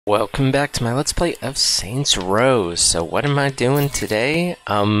Welcome back to my Let's Play of Saints Row. So what am I doing today?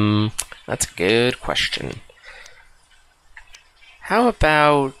 That's a good question. How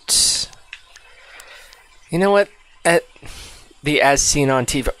about... You know what? The as seen on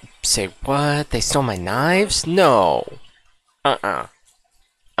TV... Say, what? They stole my knives? No. We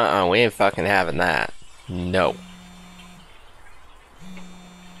ain't fucking having that. No.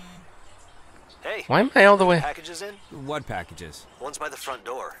 Hey, why am I all the way... Packages in? What packages? One's by the front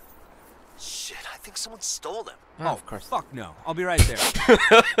door. Shit, I think someone stole them. Oh, of course. Fuck no. I'll be right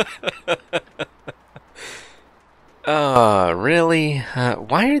there. Really?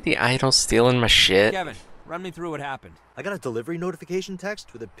 Why are the idols stealing my shit? Kevin, run me through what happened. I got a delivery notification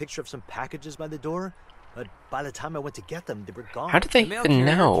text with a picture of some packages by the door, but by the time I went to get them, they were gone. How did they The mail even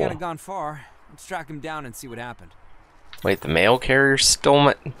carrier know? can't have gone far. Let's track him down and see what happened. Wait, the mail carrier stole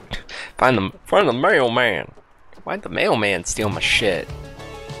my... Find the mailman. Why'd the mailman steal my shit?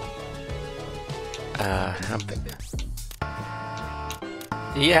 Yeah,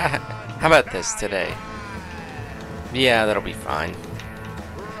 how about this today? Yeah, that'll be fine.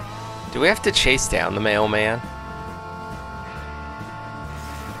 Do we have to chase down the mailman?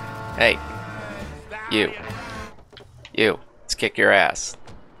 Hey. You. Let's kick your ass.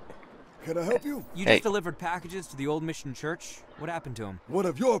 Can I help you? You Hey. just delivered packages to the old mission church? What happened to him? One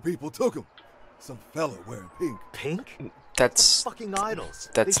of your people took them. Some fella wearing pink. Pink? That's... Fucking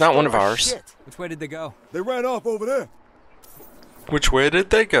idols. That's They not one stole of our ours. shit. Which way did they go? They ran off over there. Which way did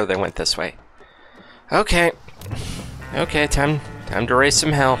they go? They went this way. Okay. Okay, time to raise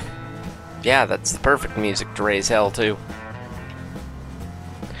some hell. Yeah, that's the perfect music to raise hell too.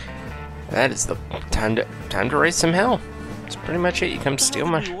 That is the time to raise some hell. That's pretty much it. You come steal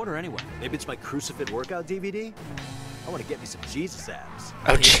What my... did you order anyway? Maybe it's my Crucifix workout DVD? I want to get me some Jesus abs.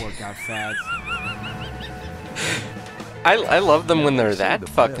 Oh, Hate workout fads. I love them when they're that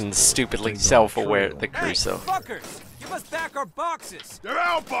fucking stupidly self-aware. The Hey, Crusoe. fuckers! You must back our boxes! They're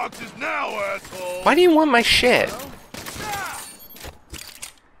our boxes now, asshole. Why do you want my shit?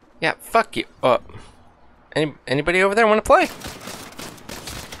 Yeah, fuck you. Anybody over there want to play?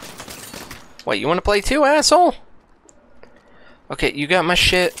 What, you want to play too, asshole? Okay, you got my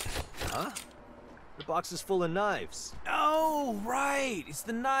shit. Huh? The box is full of knives. Oh, right! It's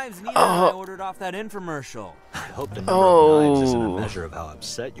the knives Nina and I ordered off that infomercial. I hope the number of knives isn't a Oh. measure of how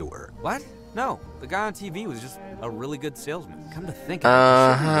upset you were. What? No, the guy on TV was just a really good salesman. Come to think of it,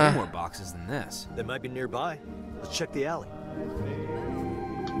 there should be way more boxes than this. They might be nearby. Let's check the alley.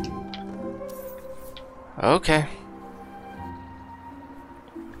 Okay.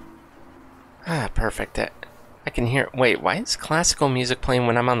 Ah, perfect. I can hear... Wait, why is classical music playing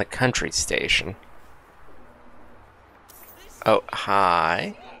when I'm on the country station? Oh,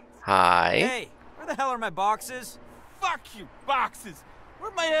 hi. Hi. Hey, where the hell are my boxes? Fuck you, boxes!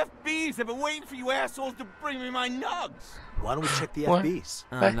 Where my FBs? I've been waiting for you assholes to bring me my nugs! Why don't we check the What? FBs?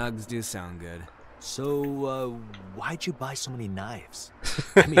 Nugs do sound good. So, why'd you buy so many knives?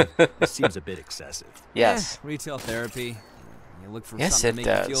 I mean, it seems a bit excessive. Yes. Retail therapy. You look for Yes, something it to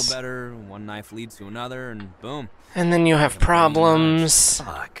make you does. feel better, one knife leads to another, and boom. And then you have problems.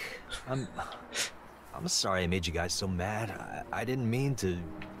 Fuck. I'm sorry I made you guys so mad. I didn't mean to...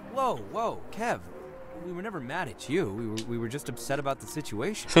 Whoa, Kev. We were never mad at you. We were just upset about the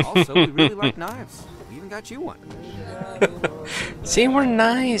situation. Also, we really like knives. We even got you one. See, we're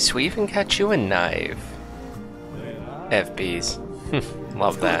nice. We even got you a knife. FBs.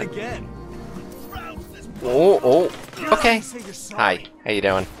 Love that. Again. Oh. Okay. Hi. How you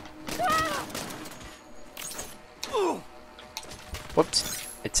doing? Whoops.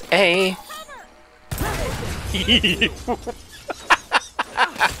 It's A.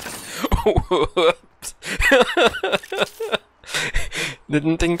 Whoops.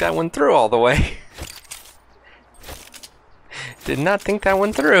 Didn't think that one through all the way. Did not think that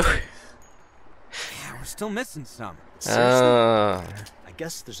one through. Yeah, we're still missing some. Seriously? I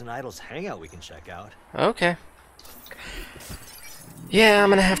guess there's an idol's hangout we can check out. Okay. Yeah, I'm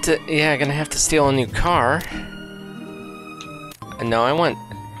gonna have to steal a new car. No,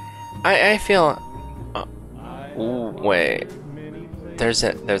 I feel. Ooh, wait. There's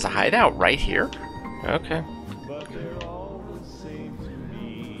a hideout right here. Okay.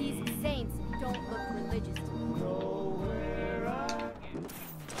 These saints don't look religious to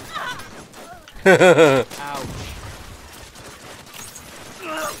me. Ouch.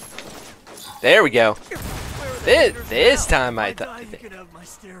 There we go. This time I thought. You could have my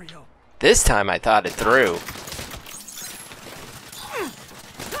stereo. This time I thought it through.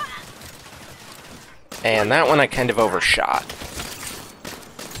 And that one I kind of overshot.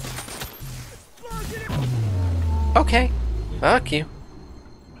 Okay. Fuck you.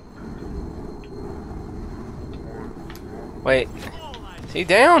 Wait. Is he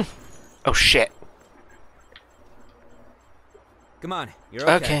down? Oh shit. Come on, you're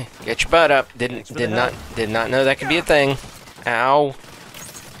okay. Okay, get your butt up. Did not know that could be a thing. Ow.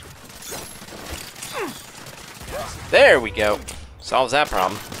 There we go. Solves that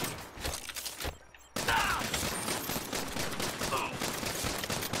problem.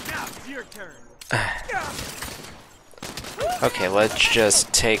 Okay, let's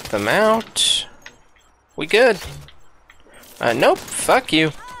just take them out. We good. Nope. Fuck you.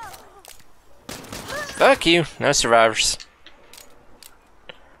 Fuck you. No survivors.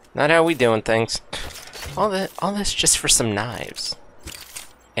 Not how we doing things. All this just for some knives.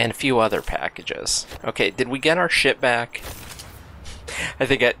 And a few other packages. Okay, did we get our shit back? I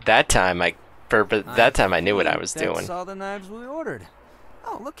think at that time I knew what I was doing. That's all the knives we ordered.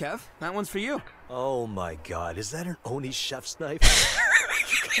 Oh, look, Kev. That one's for you. Oh my god, is that an Oni chef's knife?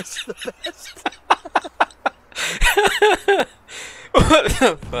 That's the best. What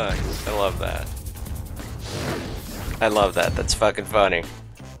the fuck? I love that. I love that. That's fucking funny.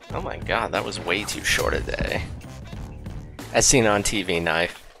 Oh my god, that was way too short a day. As seen on TV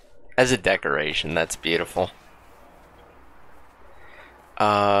knife. As a decoration, that's beautiful.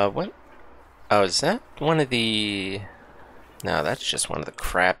 What? Oh, is that one of the... No, that's just one of the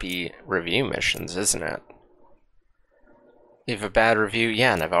crappy review missions, isn't it? Leave a bad review?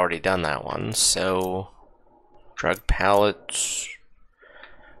 Yeah, and I've already done that one, so... Drug pallets...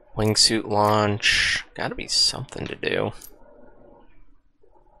 Wingsuit launch... Gotta be something to do.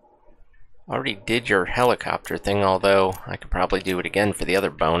 Already did your helicopter thing, although I could probably do it again for the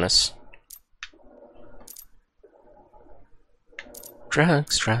other bonus.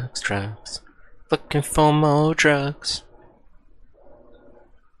 Drugs, drugs, drugs. Looking for more drugs.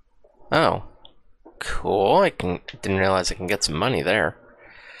 Oh. Cool. Didn't realize I can get some money there.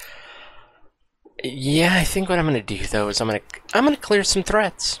 Yeah, I think what I'm gonna do though is I'm gonna clear some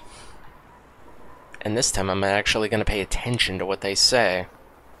threats. And this time I'm actually gonna pay attention to what they say.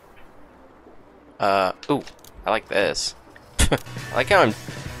 Ooh, I like this. I like how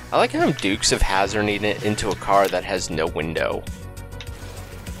I'm Dukes of Hazzarding it into a car that has no window.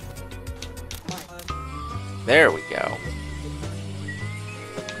 There we go.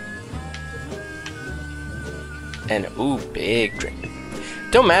 And ooh, big drift.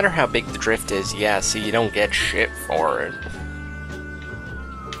 Don't matter how big the drift is, yeah, see, you don't get shit for it.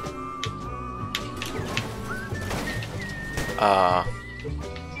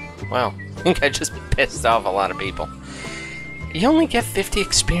 Well, I think I just pissed off a lot of people. You only get 50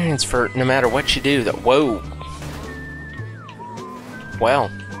 experience for no matter what you do. Whoa.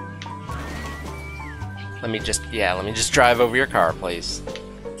 Well. Let me just drive over your car, please.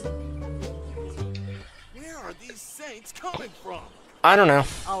 Where are these saints coming from? I don't know.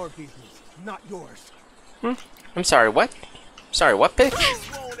 Our business, not yours. I'm sorry, what? Sorry, what, bitch?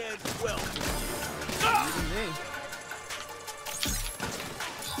 This won't end well.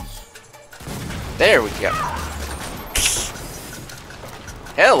 There we go.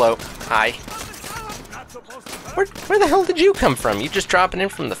 Hello. Hi. Where the hell did you come from? You just dropping in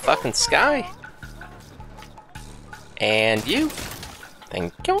from the fucking sky? And you.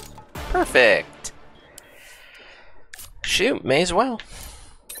 Thank you. Perfect. Shoot, may as well.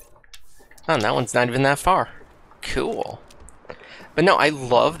 Oh, and that one's not even that far. Cool. But no, I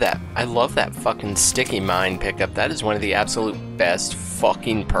love that. I love that fucking sticky mine pickup. That is one of the absolute best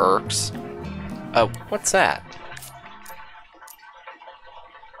fucking perks. Oh, what's that?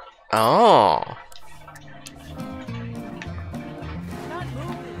 Oh.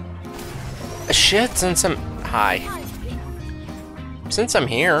 Shit, since I'm... Hi. Since I'm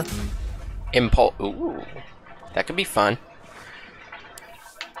here... Impulse... Ooh. That could be fun.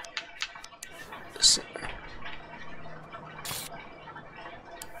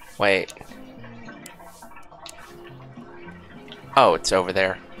 Wait. Oh, it's over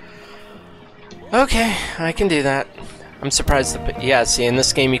there. Okay, I can do that. I'm surprised that... Yeah, see, in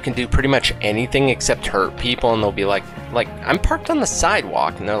this game you can do pretty much anything except hurt people, and they'll be like, I'm parked on the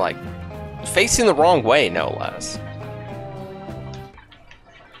sidewalk, and they're like, facing the wrong way, no less.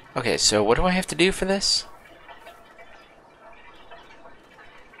 Okay, so what do I have to do for this?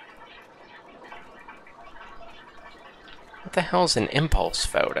 What the hell's an impulse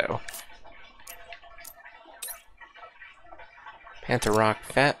photo? Panther Rock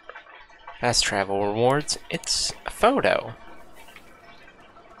Fast travel rewards. It's a photo.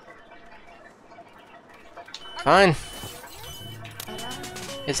 Fine.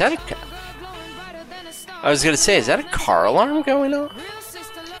 Is that a... I was gonna say, is that a car alarm going off?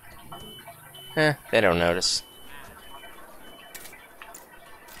 They don't notice.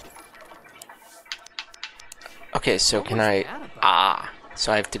 Okay, so What can was I... that about? Ah.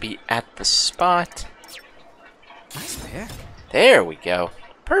 So I have to be at the spot. Nice pick. There we go.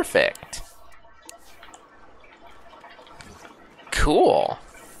 Perfect. Cool.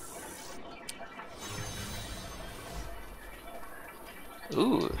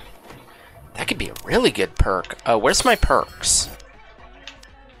 Ooh. That could be a really good perk. Where's my perks?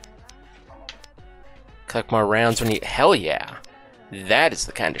 Collect more rounds when you... Hell yeah. That is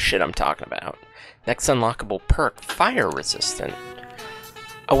the kind of shit I'm talking about. Next unlockable perk, fire resistant.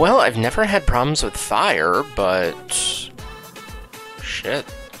 Oh, well, I've never had problems with fire, but... Shit.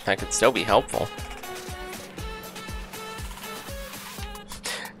 That could still be helpful.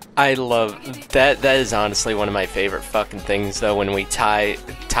 I love... That is honestly one of my favorite fucking things, though, when we tie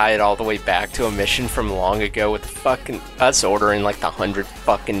it all the way back to a mission from long ago with fucking... us ordering, like, 100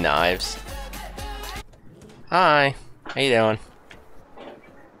 fucking knives. Hi. How you doing?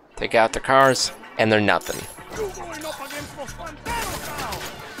 Take out their cars, and they're nothing. You going up against los Panteros now!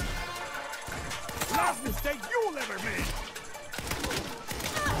 Last mistake you'll ever make!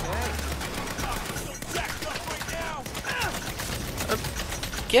 So jacked up right now!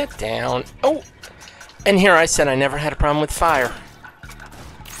 Get down. Oh! And here I said I never had a problem with fire.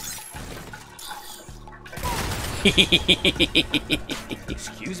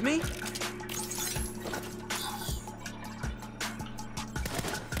 Excuse me?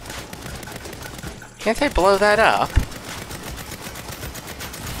 Can't I blow that up?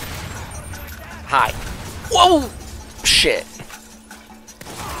 Hi. Whoa! Shit.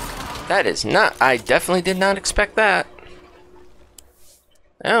 That is not... I definitely did not expect that.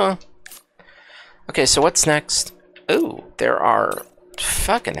 Oh. Okay, so what's next? Ooh, there are...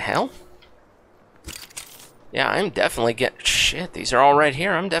 Fucking hell. Yeah, I'm definitely getting... Shit, these are all right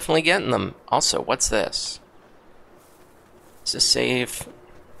here. I'm definitely getting them. Also, what's this? Is this save?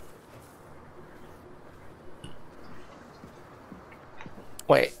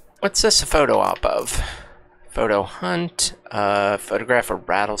 Wait, what's this a photo op of? Photo hunt, photograph a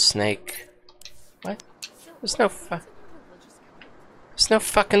rattlesnake. What? There's no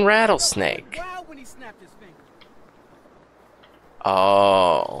fucking rattlesnake. Wow, when he snapped his finger.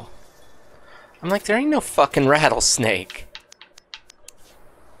 Oh. I'm like, there ain't no fucking rattlesnake.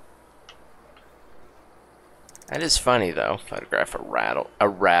 That is funny though. Photograph a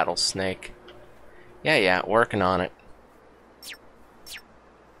rattlesnake. Yeah, working on it.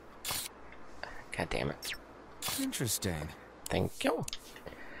 God damn it. Interesting. Thank you.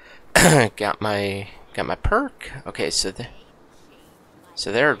 got my perk. Okay, so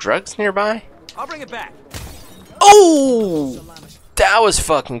there are drugs nearby. I'll bring it back. Oh, that was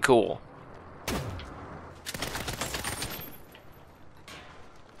fucking cool.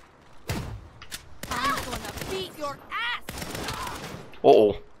 I'm gonna beat your ass.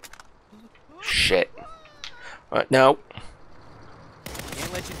 Uh-oh. Shit. No.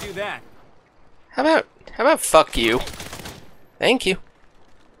 Can't let you do that. How about fuck you? Thank you.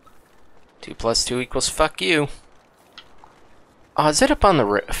 2 + 2 = fuck you. Oh, is it up on the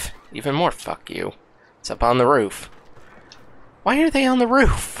roof? Even more fuck you. It's up on the roof. Why are they on the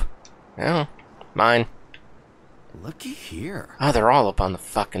roof? Oh, mine. Looky here. Oh, they're all up on the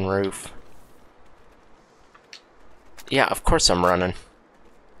fucking roof. Yeah, of course I'm running.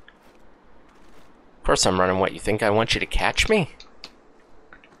 Of course I'm running. What, you think I want you to catch me?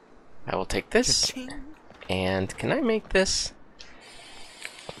 I will take this. Cha-ching. And can I make this?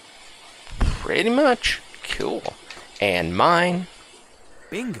 Pretty much. Cool. And mine.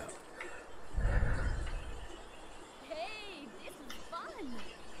 Bingo. Hey, this is fun.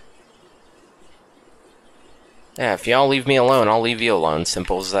 Yeah, if y'all leave me alone, I'll leave you alone.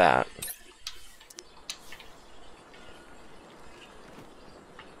 Simple as that.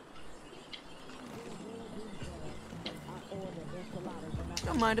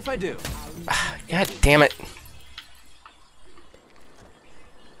 Don't mind if I do. God damn it.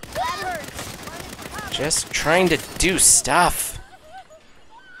 That hurts. Just trying to do stuff.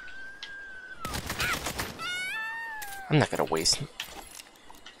 I'm not gonna waste... Looks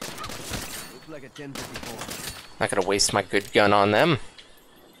like a 1054. Not gonna waste my good gun on them.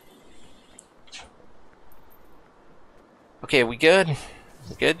 Okay, we good?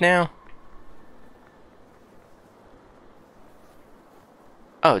 We good now?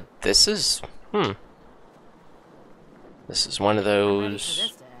 Oh, this is... This is one of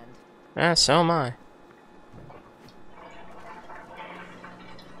those... Ah, so am I.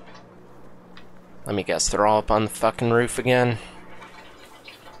 Let me guess, they're all up on the fucking roof again?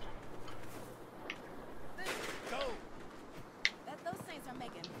 Those things are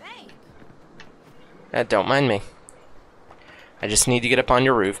making bank. Don't mind me. I just need to get up on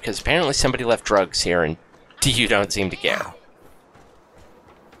your roof, because apparently somebody left drugs here, and You don't seem to care.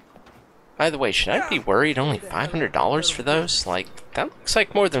 By the way, should I be worried only $500 for those? Like, that looks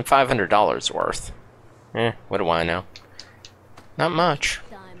like more than $500 worth. What do I know? Not much.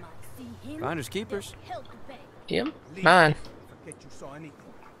 Finders keepers. Yep, mine. Forget you saw anything.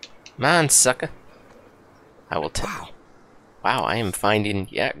 Mine, sucker. I will tell. Wow, I am finding,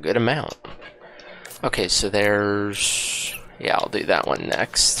 yeah, good amount. Okay, so there's... Yeah, I'll do that one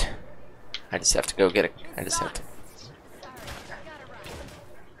next. I just have to go get a... I just have to...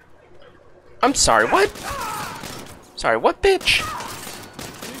 I'm sorry, what? Sorry, what, bitch?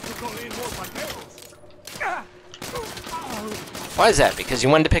 Why is that? Because you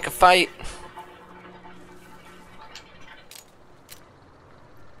wanted to pick a fight?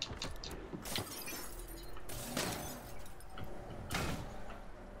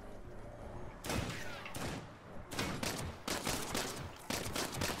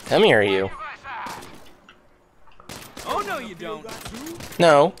 Come here, you. Oh no, you don't.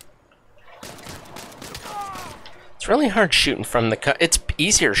 No. It's really hard shooting from the it's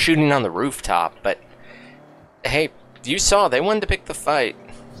easier shooting on the rooftop, but hey, you saw they wanted to pick the fight.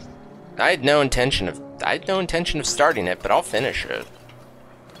 I had no intention of starting it, but I'll finish it.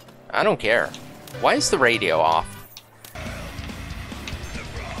 I don't care. Why is the radio off?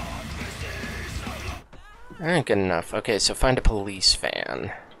 Alright, good enough. Okay, so find a police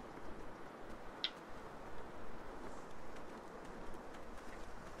van.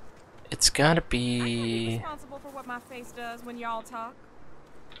 It's gotta be... responsible for what my face does when y'all talk.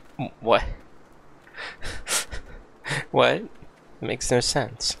 What? What? It makes no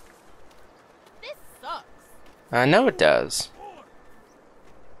sense. This sucks. I know it does.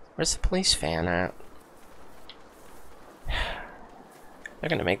 Where's the police van at? They're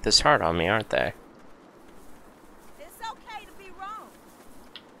gonna make this hard on me, aren't they? It's okay to be wrong.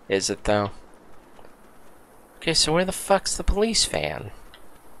 Is it though? Okay, so where the fuck's the police van?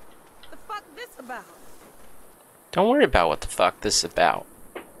 The fuck this about? Don't worry about what the fuck this is about.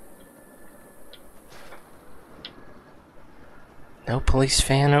 No police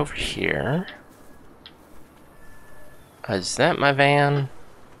van over here. Is that my van?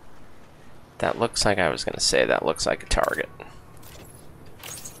 That looks like, I was gonna say, that looks like a target.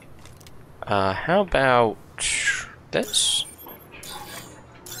 How about this?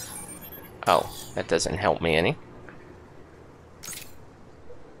 Oh, that doesn't help me any.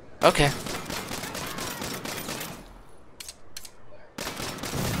 Okay.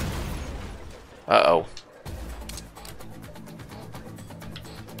 Uh-oh.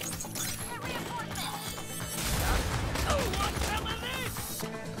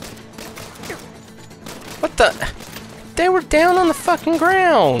 What the? They were down on the fucking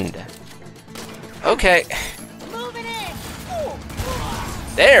ground. Okay. Moving in.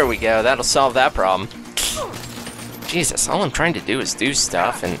 There we go. That'll solve that problem. Jesus, all I'm trying to do is do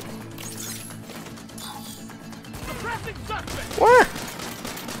stuff and... What?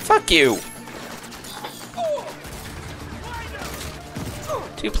 Fuck you.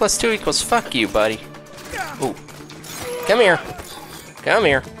 2 + 2 = fuck you, buddy. Ooh. Come here. Come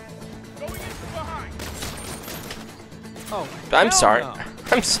here. Oh, I'm hell sorry. no.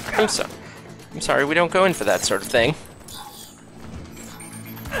 I'm sorry. I'm sorry, we don't go in for that sort of thing.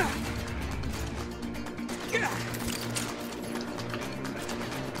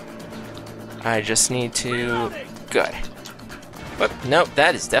 I just need to... Good. But nope,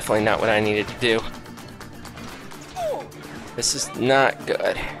 that is definitely not what I needed to do. This is not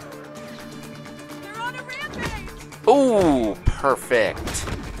good. You're on a rampage. Ooh, perfect.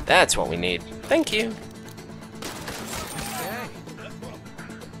 That's what we need. Thank you. Okay.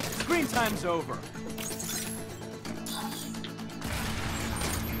 Screen time's over.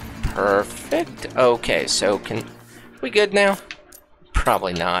 Perfect. Okay, so can we good now?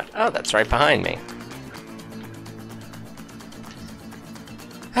 Probably not. Oh, that's right behind me.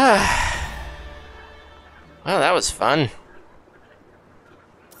 Ah. Well, that was fun.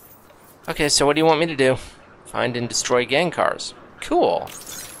 Okay, so what do you want me to do? Find and destroy gang cars. Cool.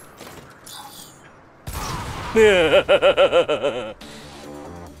 Yeah,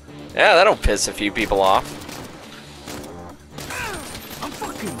 that'll piss a few people off. I'm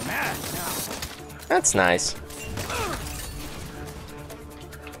fucking mad now. That's nice.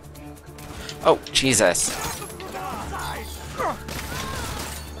 Oh, Jesus.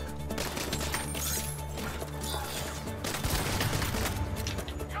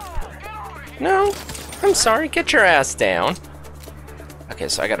 No, I'm sorry, get your ass down. Okay,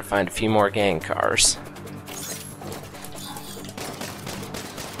 so I gotta find a few more gang cars.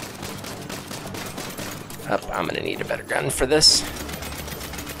 I'm gonna need a better gun for this.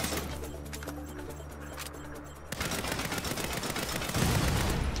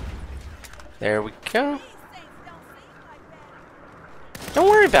 There we go. These things don't seem like that. Don't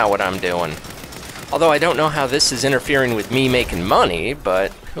worry about what I'm doing. Although I don't know how this is interfering with me making money,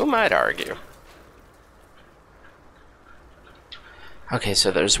 but who might argue? Okay, so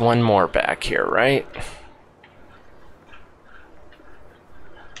there's one more back here, right?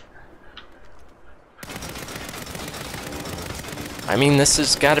 I mean, this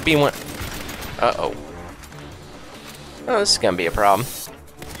has got to be one... Uh-oh. Oh, this is gonna be a problem.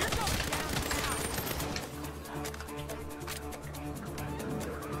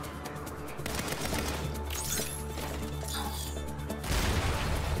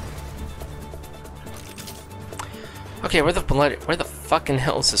 Okay, where the fucking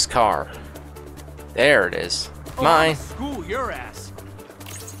hell is this car? There it is. Mine. School your ass.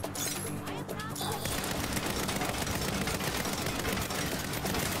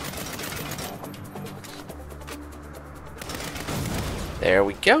 There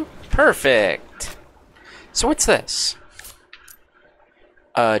we go. Perfect. So what's this?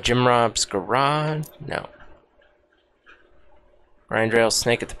 Jim Rob's garage? No. Grind rail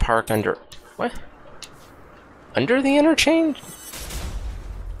snake at the park under... What? Under the interchange?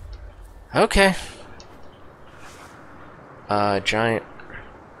 Okay. Giant...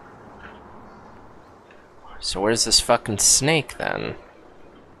 So where's this fucking snake then?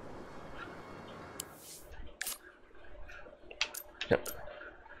 Yep.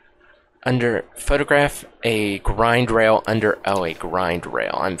 Under... Photograph a grind rail under... Oh, a grind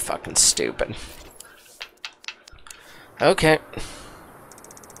rail. I'm fucking stupid. Okay.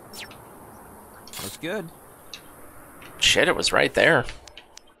 Looks good. Shit, it was right there.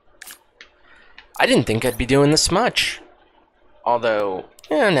 I didn't think I'd be doing this much. Although,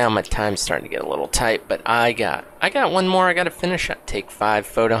 yeah, now my time's starting to get a little tight, but I got one more I gotta finish up. Take 5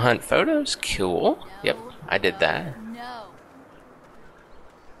 photo hunt photos. Cool. Yep, I did that. No.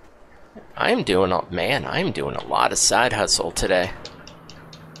 I'm doing a lot of side hustle today.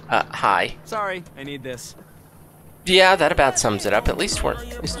 Hi. Sorry, I need this. Yeah, that about sums it up. At least we're...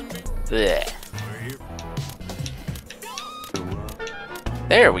 Bleh.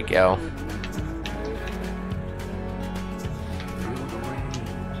 There we go.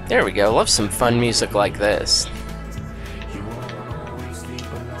 There we go. Love some fun music like this.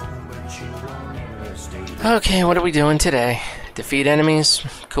 Okay, what are we doing today? Defeat enemies?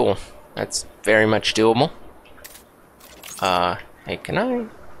 Cool. That's very much doable. Hey, can I...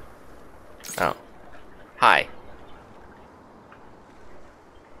 Oh. Hi.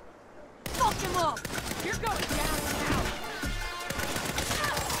 Fuck him up. You're going down and out.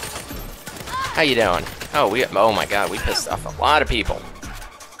 How you doing? Oh my god, we pissed off a lot of people.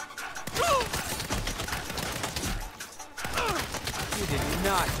 You did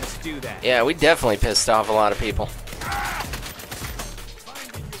not just do that. Yeah, we definitely pissed off a lot of people.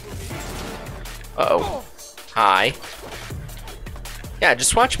 Uh-oh. Hi. Yeah,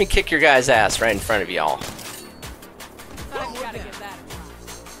 just watch me kick your guy's ass right in front of y'all. I gotta get that.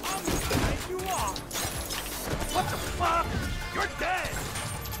 What the fuck? You're dead.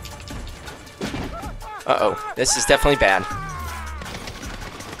 Uh-oh. This is definitely bad.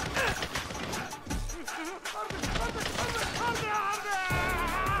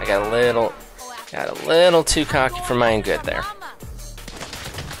 I got a little too cocky for my own good there.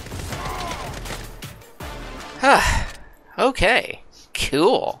 Okay.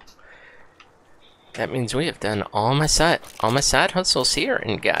 Cool. That means we have done all my side hustles here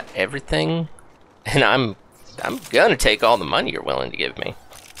and got everything, and I'm gonna take all the money you're willing to give me.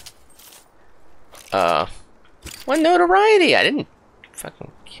 One notoriety. I didn't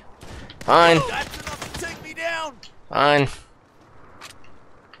fucking kill. Fine. That's enough to take me down. Fine.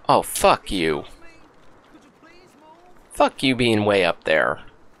 Oh, fuck you. Could you please move? Fuck you being way up there.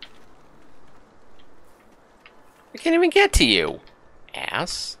 I can't even get to you,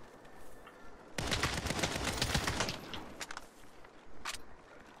 ass.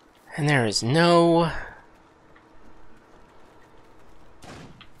 And there is no...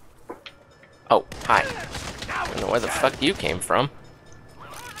 Oh, hi. I don't know where the fuck you came from.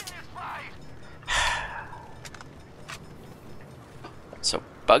 So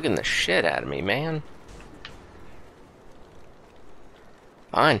bugging the shit out of me, man.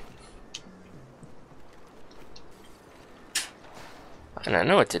 Fine. And I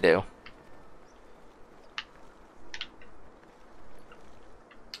know what to do.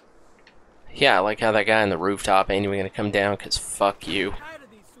 Yeah, I like how that guy on the rooftop ain't even gonna come down, cause fuck you.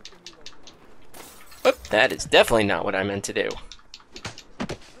 Whoop, that is definitely not what I meant to do.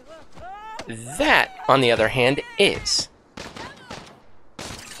 That, on the other hand, is.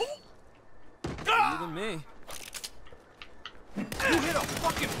 Better than me. You hit a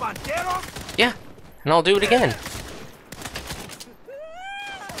fucking bandero? Yeah, and I'll do it again.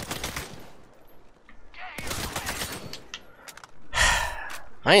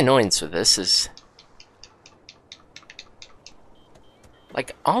 My annoyance with this is...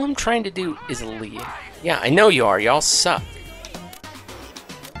 like, all I'm trying to do is leave. Yeah, I know you are. Y'all suck.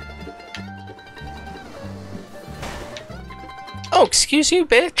 Oh, excuse you,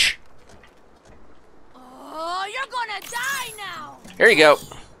 bitch. Oh, you're gonna die now. Here you go.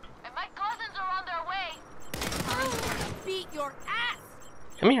 And my cousins are on their way. I'm gonna beat your ass.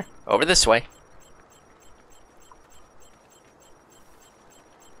 Come here. Over this way.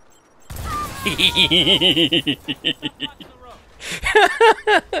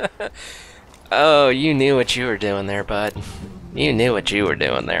 Oh, you knew what you were doing there, bud. You knew what you were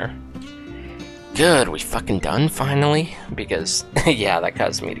doing there. Good, we fucking done finally? Because, yeah, that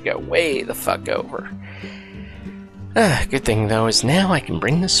caused me to go way the fuck over. Good thing, though, is now I can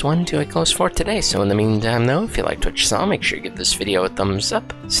bring this one to a close for today. So in the meantime, though, if you liked what you saw, make sure you give this video a thumbs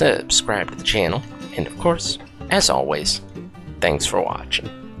up, subscribe to the channel, and of course, as always, thanks for watching.